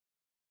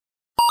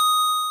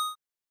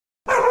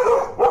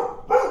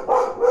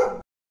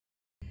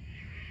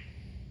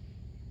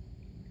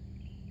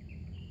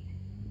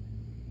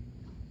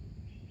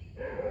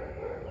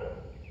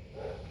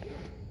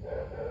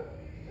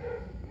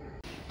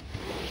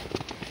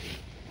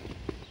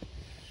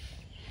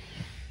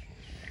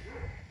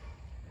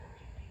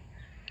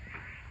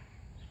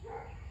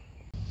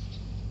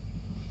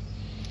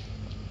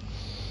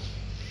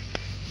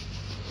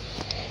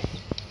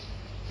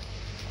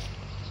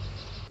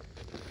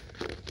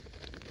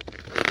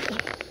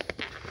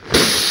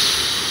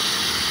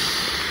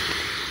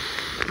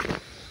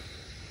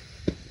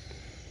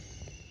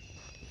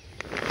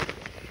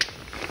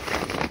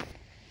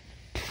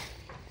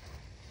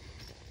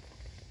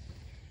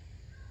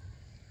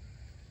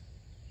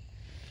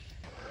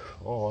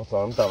哦，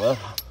昨昏昼啊，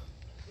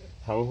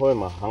烘火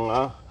嘛烘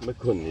啊，要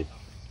困去。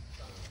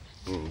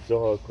足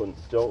好困，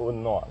足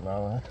温暖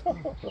啊，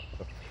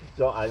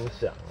足安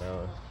详啊。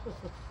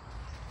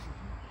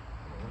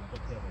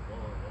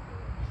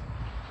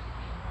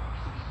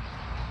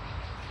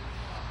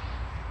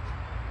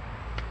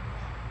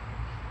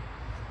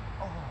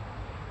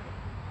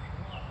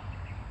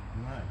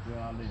那就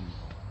要练，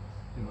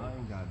今仔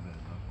应该练得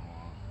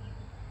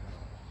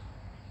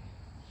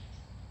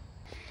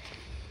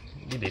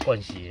你袂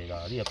惯势的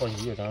啦，你若惯势，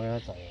你就知影要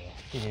载啦。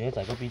之前迄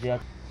载搁比这。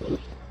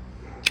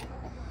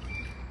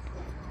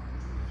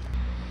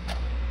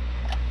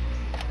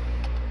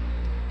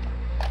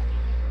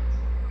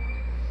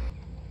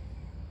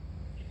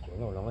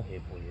有人咧下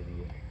背的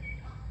你，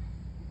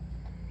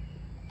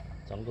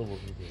昨搁无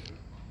去背。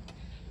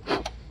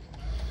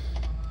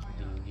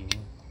零。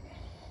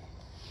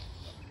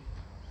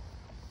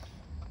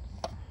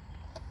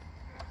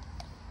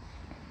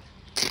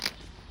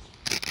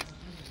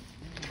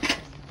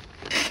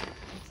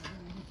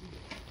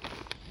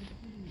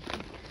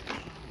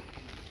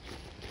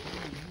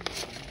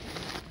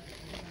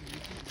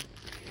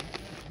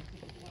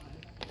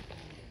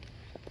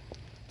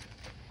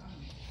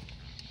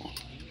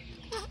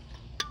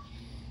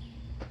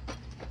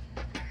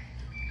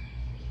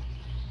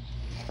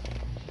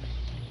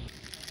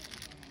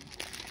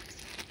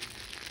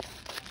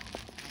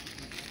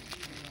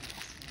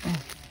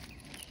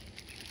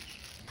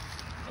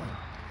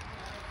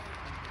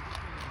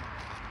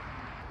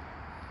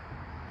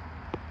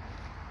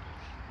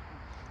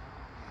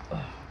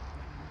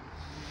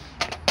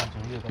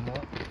这个干嘛？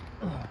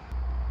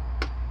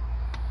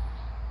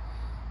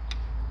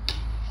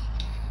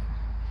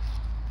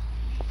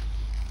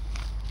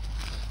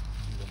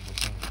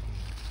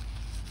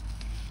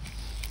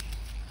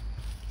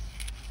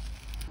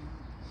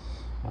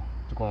哦，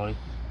这光哩。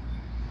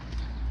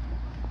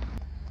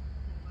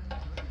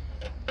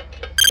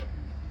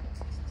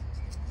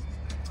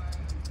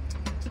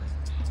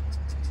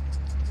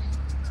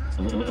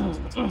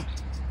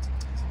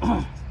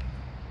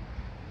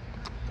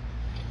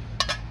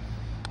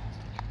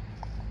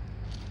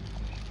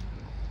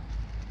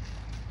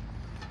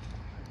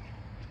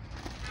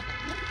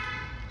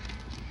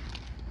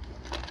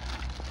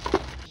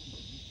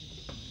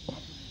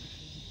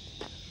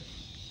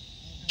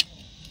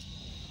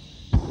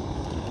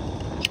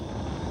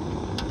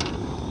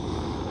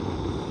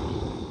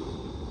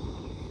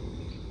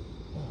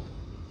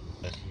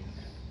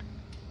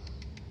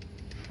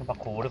把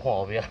裤咧看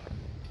后壁。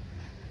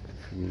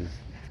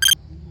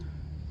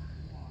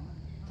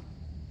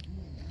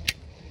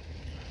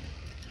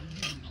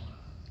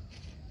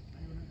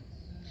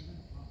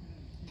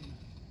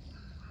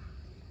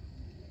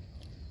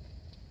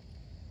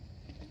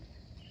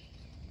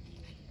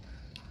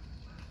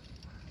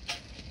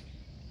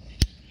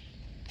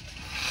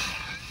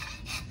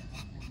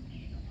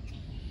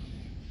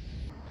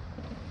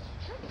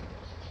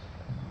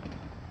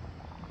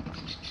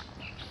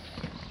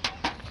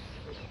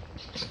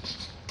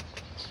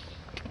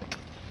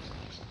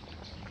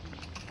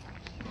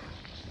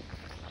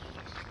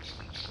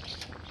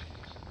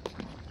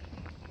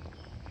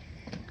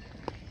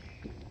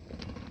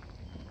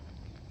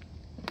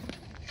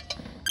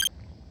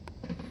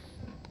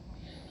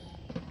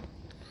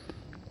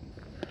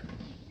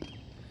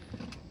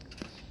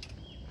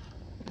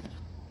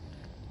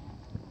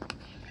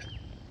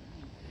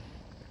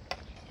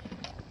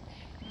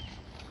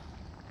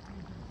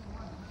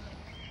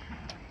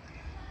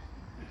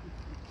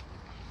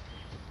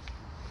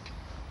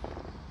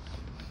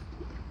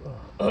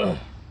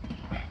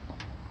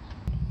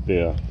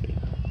对啊，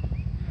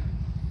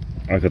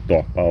啊个大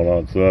包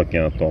啦，主要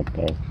惊大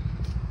包。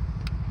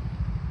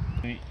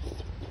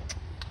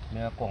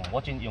要安讲，我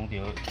真用到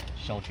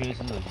小缺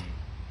失就是，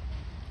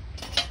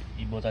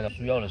伊无在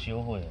需要的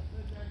修费。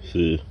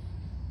是。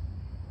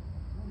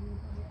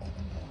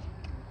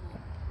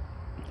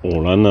哦，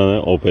咱那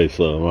乌白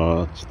色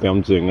嘛，1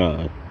点钟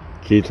啊，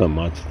起床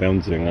嘛1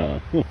点钟啊。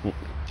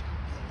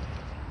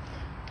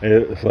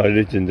所以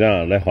你真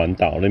正来环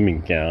岛，你物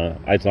件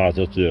爱早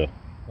足少，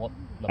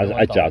还是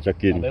爱食足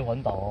紧。要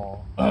环岛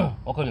哦，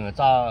我可能会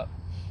炸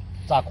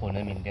困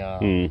的物件。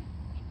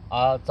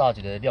炸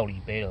一个料理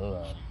杯就好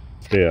啊。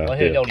对啊。我迄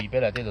个料理杯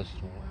内底就是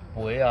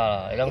杯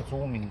啊，会当煮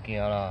物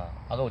件啦，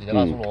还有一个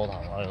蜡烛炉头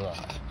啊，就好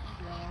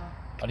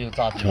啊。你就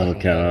炸几个。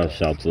惊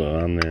小折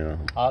安尼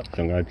啊。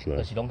上爱做。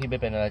就是拢去要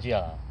便来食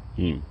啦。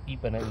以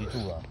便来为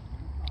主啊。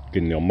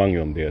尽量莫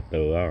用着刀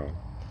啊。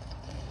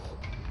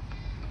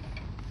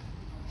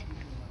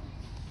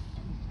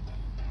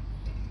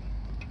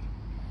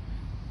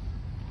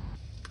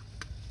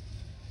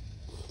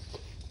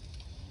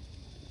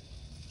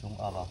种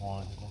鸭肉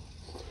花迄个。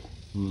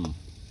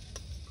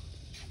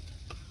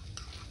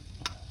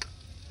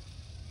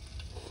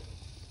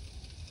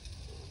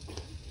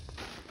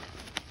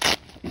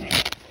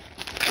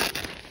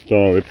做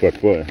会拔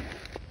拔。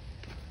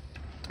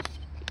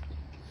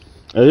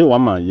我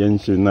蛮烟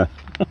熏的。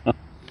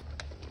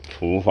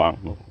厨房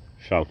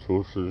小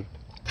厨师。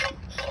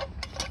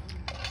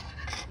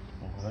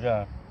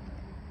这。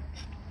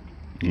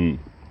嗯。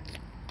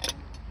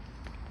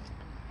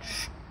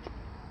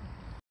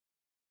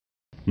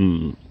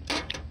嗯。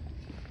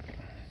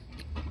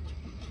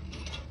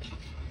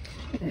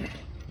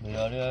对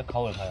啊，你咧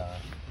烤会开啊。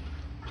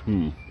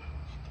嗯。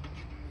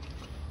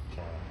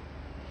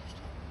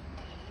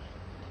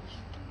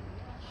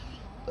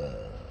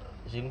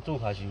先煮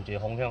开是有一个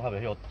风向较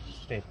袂晓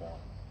地盘。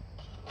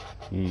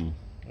嗯。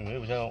因为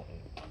有些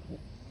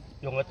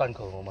用个蛋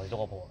壳嘛是做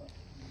个破。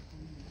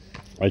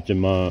啊，即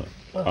马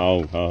烤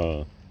有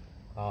较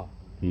好。啊。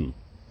嗯。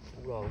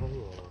有啦，有拢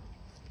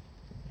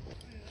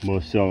有。无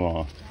俗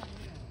啊。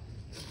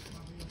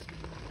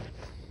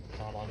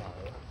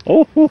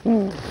哦吼吼！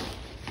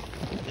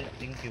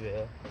顶级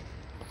的。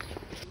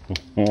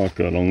我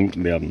个拢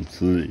念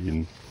字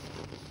音。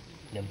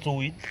念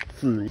注音。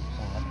字音。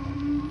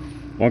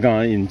我感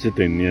觉因这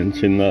点年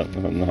轻了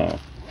很好，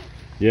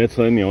也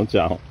吹牛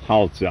角、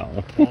号角。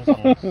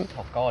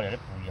好高啊！你咧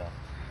肥啊？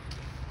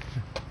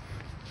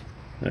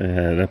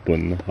咧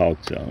分号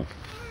角。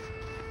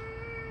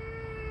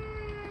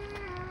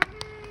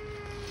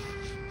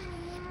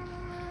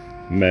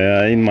袂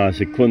啊，伊嘛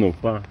是困有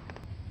饱。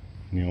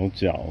牛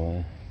角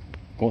啊，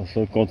古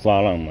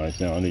早人嘛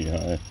真厉害。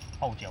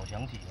号角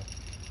响起了。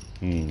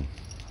嗯。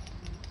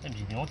那不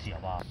是牛角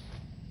吧？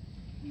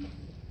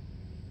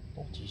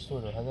都几岁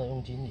了还在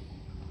用精力？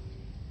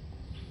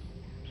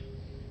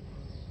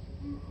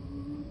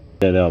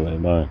材料袂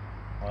歹。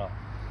好啦。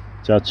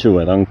只手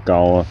会当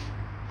交啊，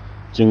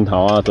镜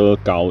头啊都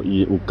交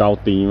伊有交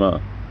甜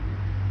嘛。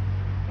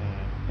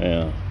嗯。哎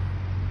呀，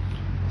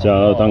只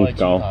要当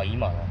交。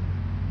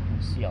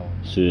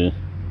是。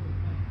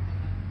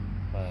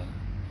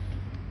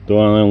都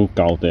安用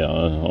交掉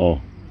哦。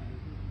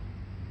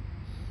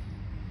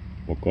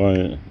不怪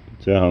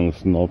这项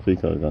snow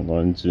peak 感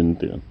觉真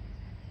点。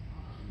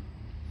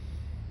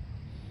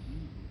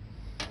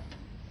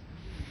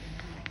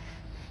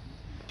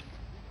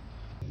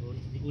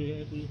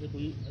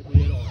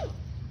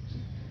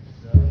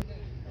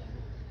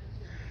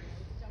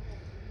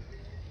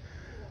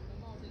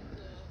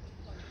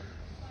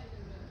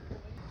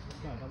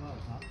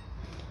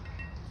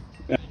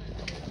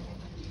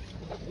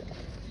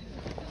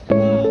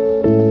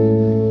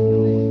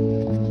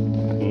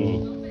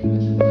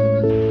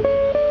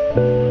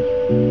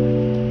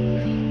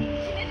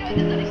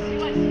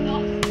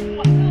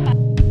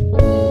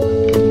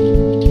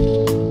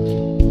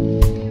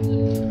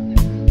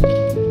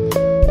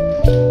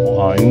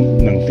哇，因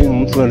两顶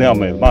拢做了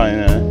袂歹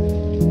呢。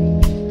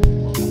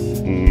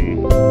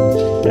嗯，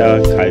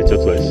要开足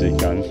侪时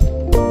间。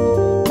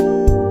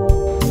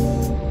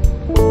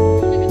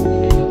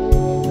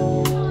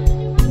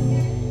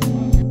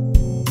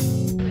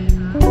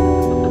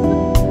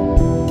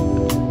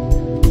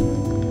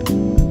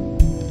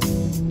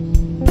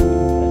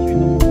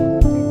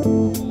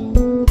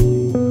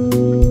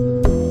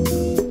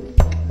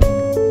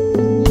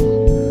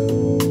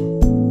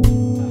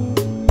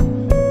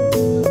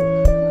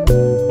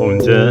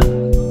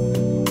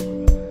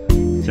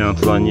这样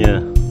专业。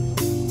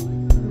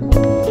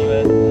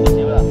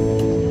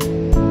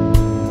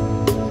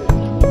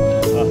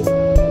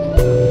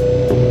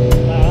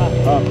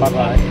好，拜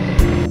拜。